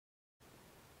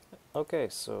Okay,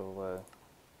 so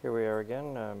here we are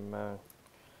again. I'm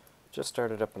just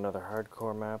started up another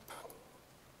hardcore map.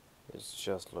 It's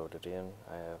just loaded in.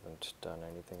 I haven't done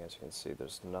anything. As you can see,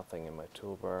 there's nothing in my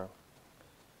toolbar.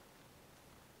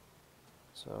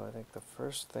 So I think the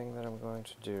first thing that I'm going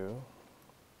to do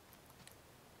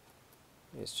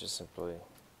is just simply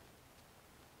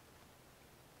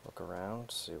look around,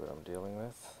 see what I'm dealing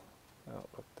with. Oh,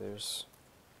 look, there's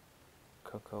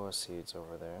cocoa seeds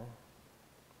over there.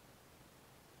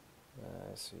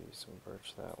 I see some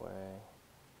birch that way.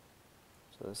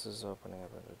 So this is opening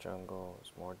up into jungle.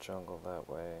 There's more jungle that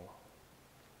way.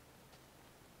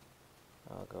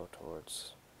 I'll go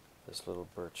towards this little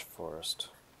birch forest.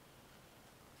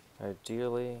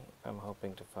 Ideally, I'm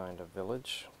hoping to find a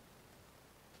village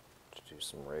to do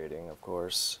some raiding, of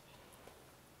course.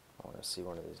 I want to see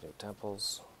one of these new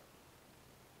temples.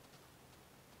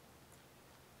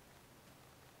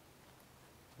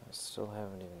 I still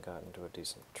haven't even gotten to a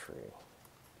decent tree.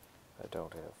 I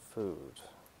don't have food.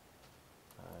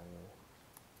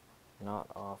 I'm not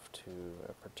off to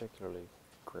a particularly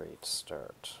great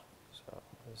start. So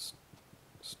let's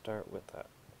start with that.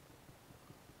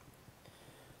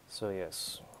 So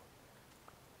yes,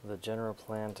 the general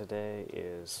plan today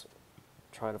is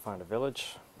try to find a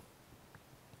village,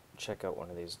 check out one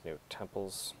of these new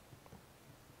temples,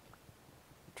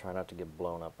 try not to get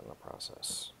blown up in the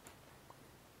process,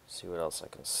 see what else I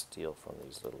can steal from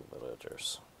these little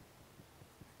villagers.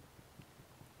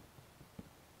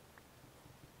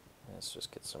 Let's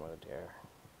just get some out there.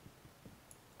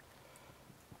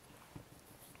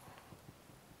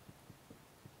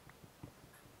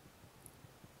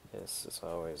 This is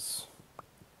always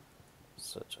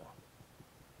such a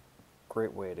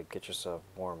great way to get yourself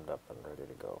warmed up and ready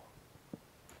to go.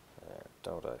 There,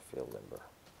 don't I feel limber?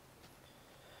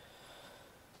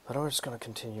 But I'm just going to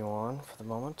continue on for the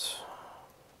moment.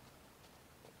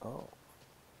 Oh,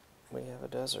 we have a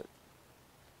desert.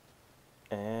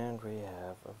 And we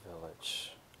have a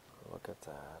village. Look at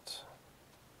that.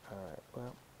 Alright,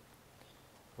 well,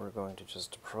 we're going to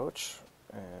just approach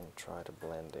and try to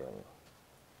blend in.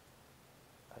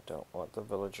 I don't want the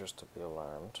villagers to be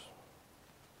alarmed.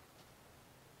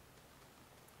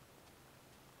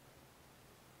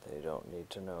 They don't need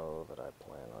to know that I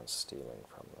plan on stealing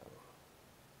from them.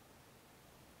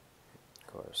 Of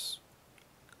course,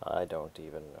 I don't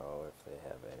even know if they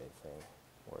have anything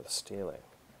worth stealing.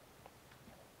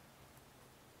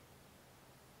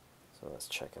 So let's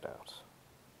check it out.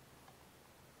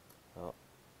 Oh,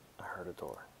 I heard a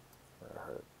door. Or I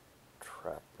heard a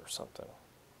trap or something.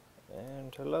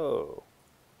 And hello.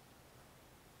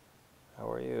 How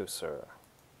are you, sir?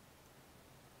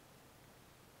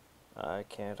 I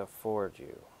can't afford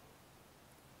you.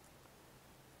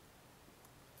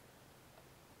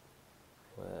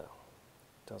 Well,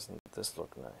 doesn't this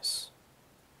look nice?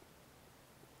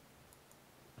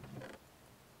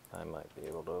 I might be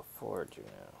able to afford you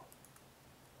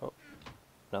now. Oh,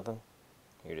 nothing?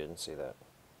 You didn't see that.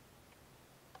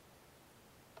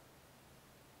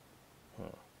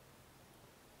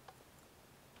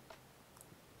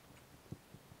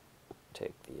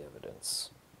 Take the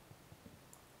evidence.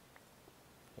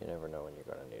 You never know when you're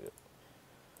going to need it.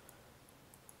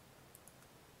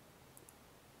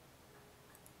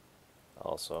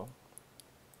 Also,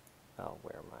 I'll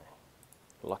wear my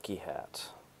lucky hat.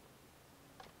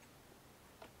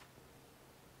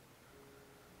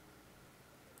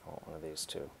 I want one of these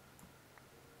too.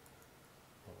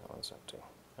 And that one's empty.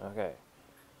 Okay.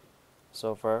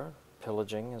 So far,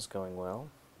 pillaging is going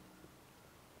well.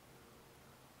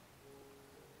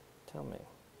 Tell me,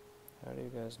 how do you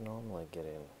guys normally get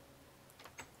in?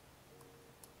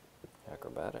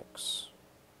 Acrobatics.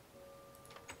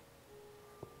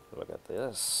 Look at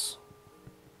this.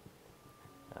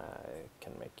 I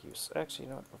can make use... Actually,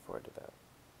 you know what? Before I do that,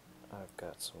 I've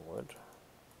got some wood.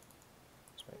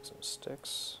 Let's make some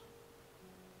sticks.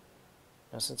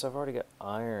 Now, since I've already got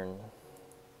iron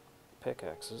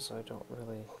pickaxes, I don't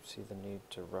really see the need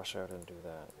to rush out and do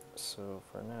that. So,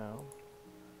 for now,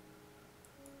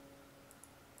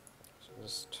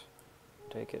 just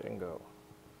take it and go.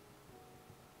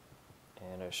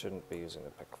 And I shouldn't be using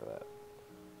the pick for that.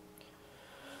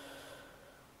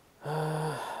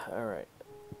 Alright.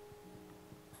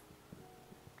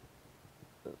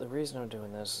 The reason I'm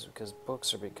doing this is because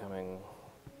books are becoming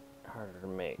harder to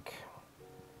make.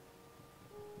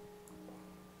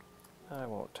 I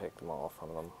won't take them all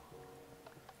from them,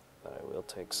 but I will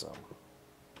take some.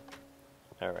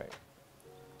 Alright.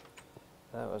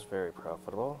 That was very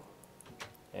profitable.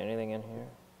 Anything in here?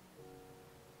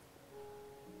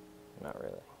 Not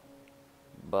really.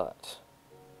 But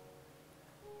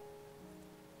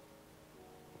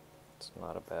It's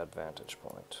not a bad vantage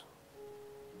point.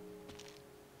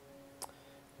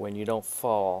 When you don't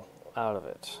fall out of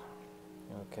it.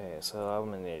 Okay, so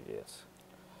I'm an idiot.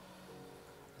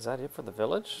 Is that it for the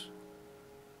village?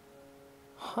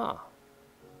 Huh.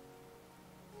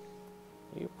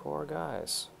 You poor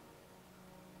guys.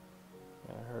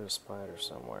 I heard a spider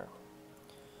somewhere.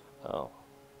 Oh.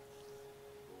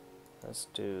 Let's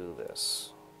do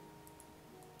this.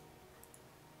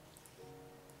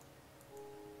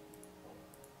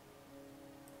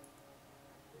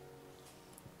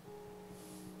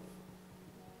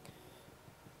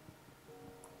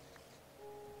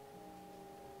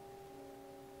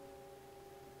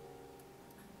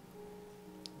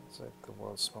 It's like the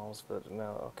world's smallest village.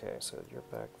 No, okay, so you're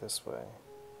back this way.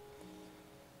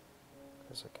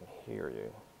 Because I can hear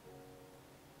you.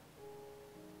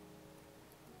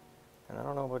 And I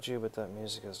don't know about you, but that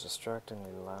music is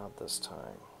distractingly loud this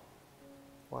time.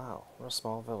 Wow, what a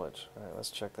small village. Alright,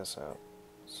 let's check this out.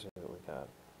 See what we got.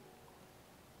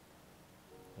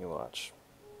 You watch.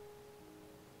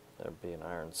 There'd be an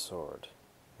iron sword.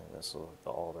 And this will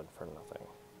have all been for nothing.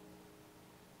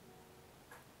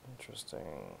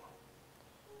 Interesting.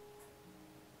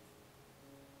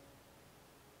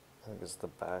 I think it's the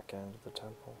back end of the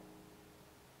temple.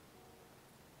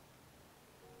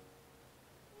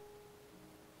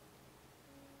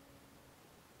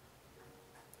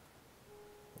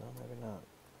 No, maybe not.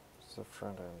 It's the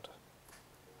front end.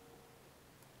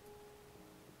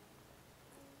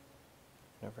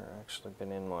 Never actually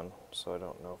been in one, so I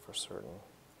don't know for certain.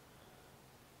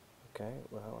 Okay,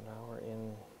 well now we're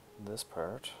in this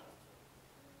part.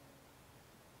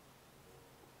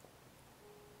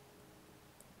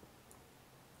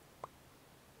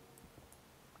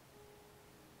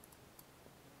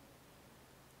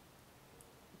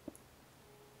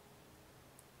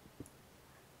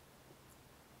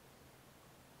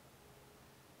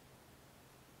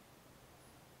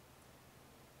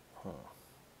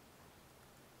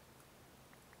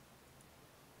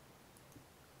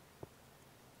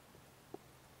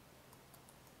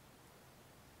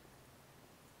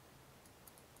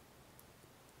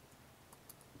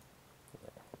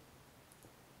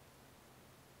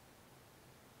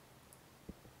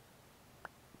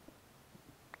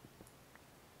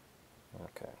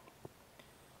 Okay.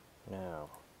 Now,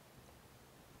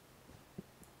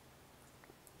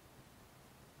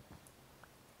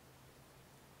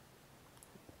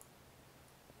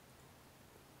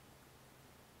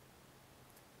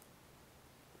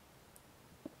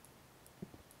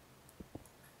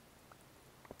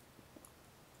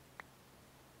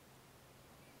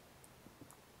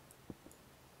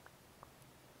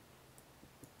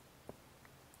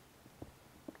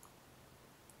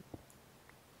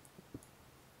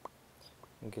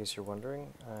 in case you're wondering,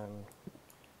 I'm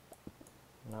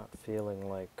not feeling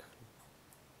like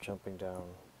jumping down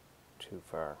too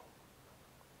far.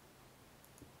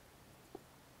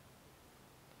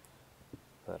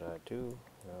 But I do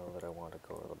know that I want to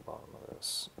go to the bottom of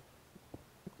this.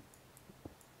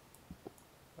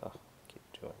 Oh, keep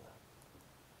doing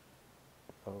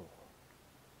that. Oh,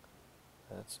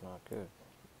 that's not good.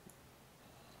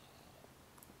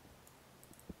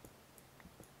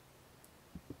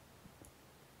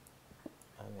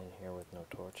 I'm in here with no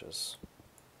torches.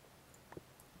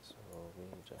 So we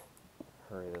need to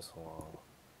hurry this along.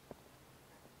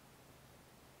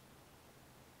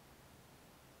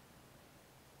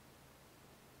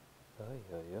 Ay,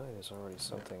 ay, ay, there's already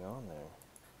something on there.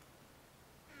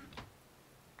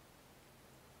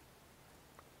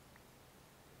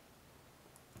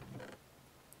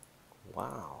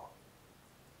 Wow.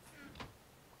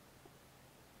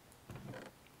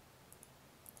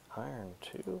 Iron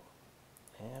 2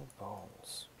 and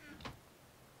bones.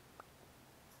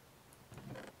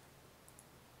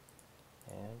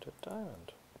 And a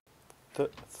diamond.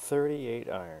 38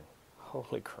 iron.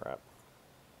 Holy crap.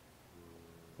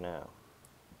 Now.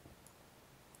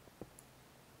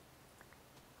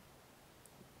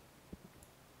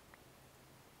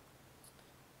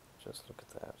 Just look at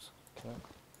that. Can I?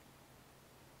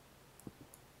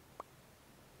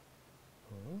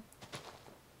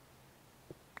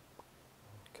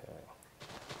 Okay.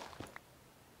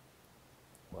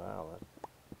 Wow, that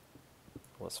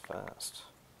was fast.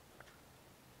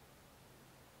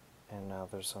 And now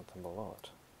there's something below it.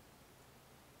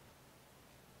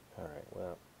 Alright,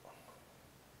 well.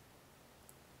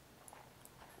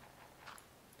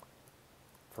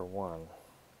 For one,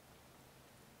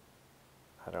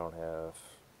 I don't have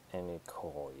any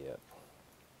coal yet.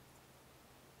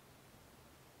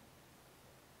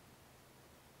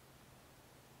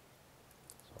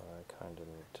 So I kind of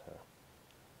need to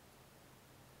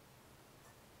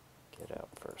get out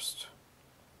first.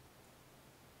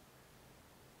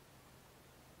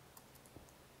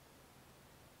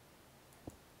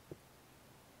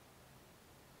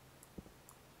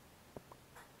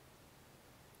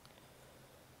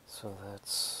 So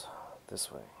that's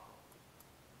this way.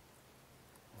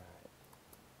 Alright.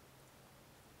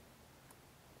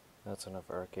 That's enough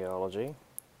archaeology.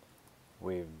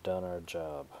 We've done our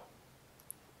job.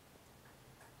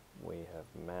 We have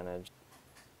managed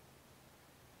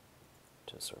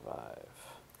to survive.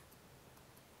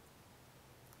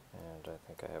 And I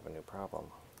think I have a new problem.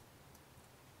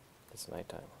 It's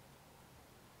nighttime.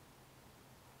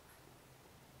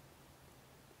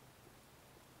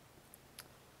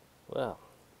 Well,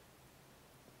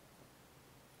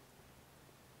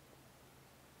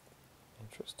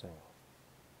 interesting.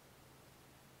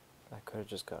 I could have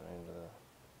just gotten into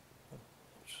the...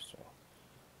 Interesting.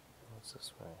 What's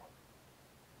this way?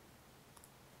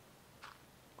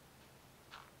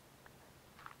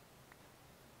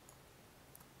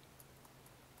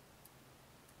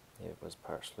 It was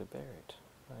partially buried.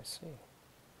 I see.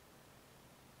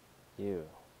 You.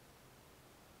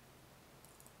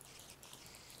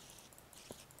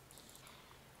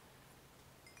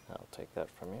 I'll take that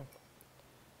from you.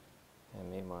 And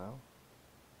meanwhile,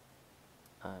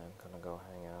 I'm going to go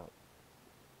hang out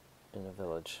in the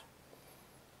village.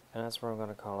 And that's where I'm going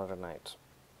to call it a night.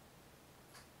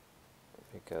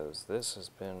 Because this has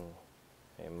been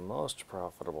a most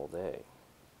profitable day.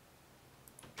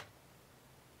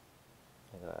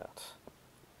 Look at that.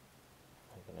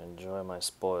 I can enjoy my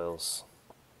spoils.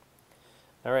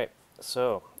 Alright,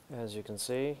 so as you can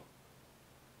see,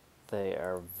 they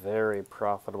are very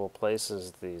profitable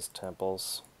places, these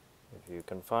temples. If you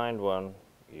can find one,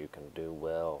 you can do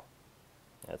well.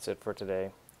 That's it for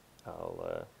today.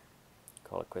 I'll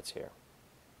call it quits here.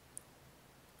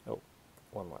 Oh,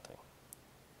 one more thing.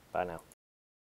 Bye now.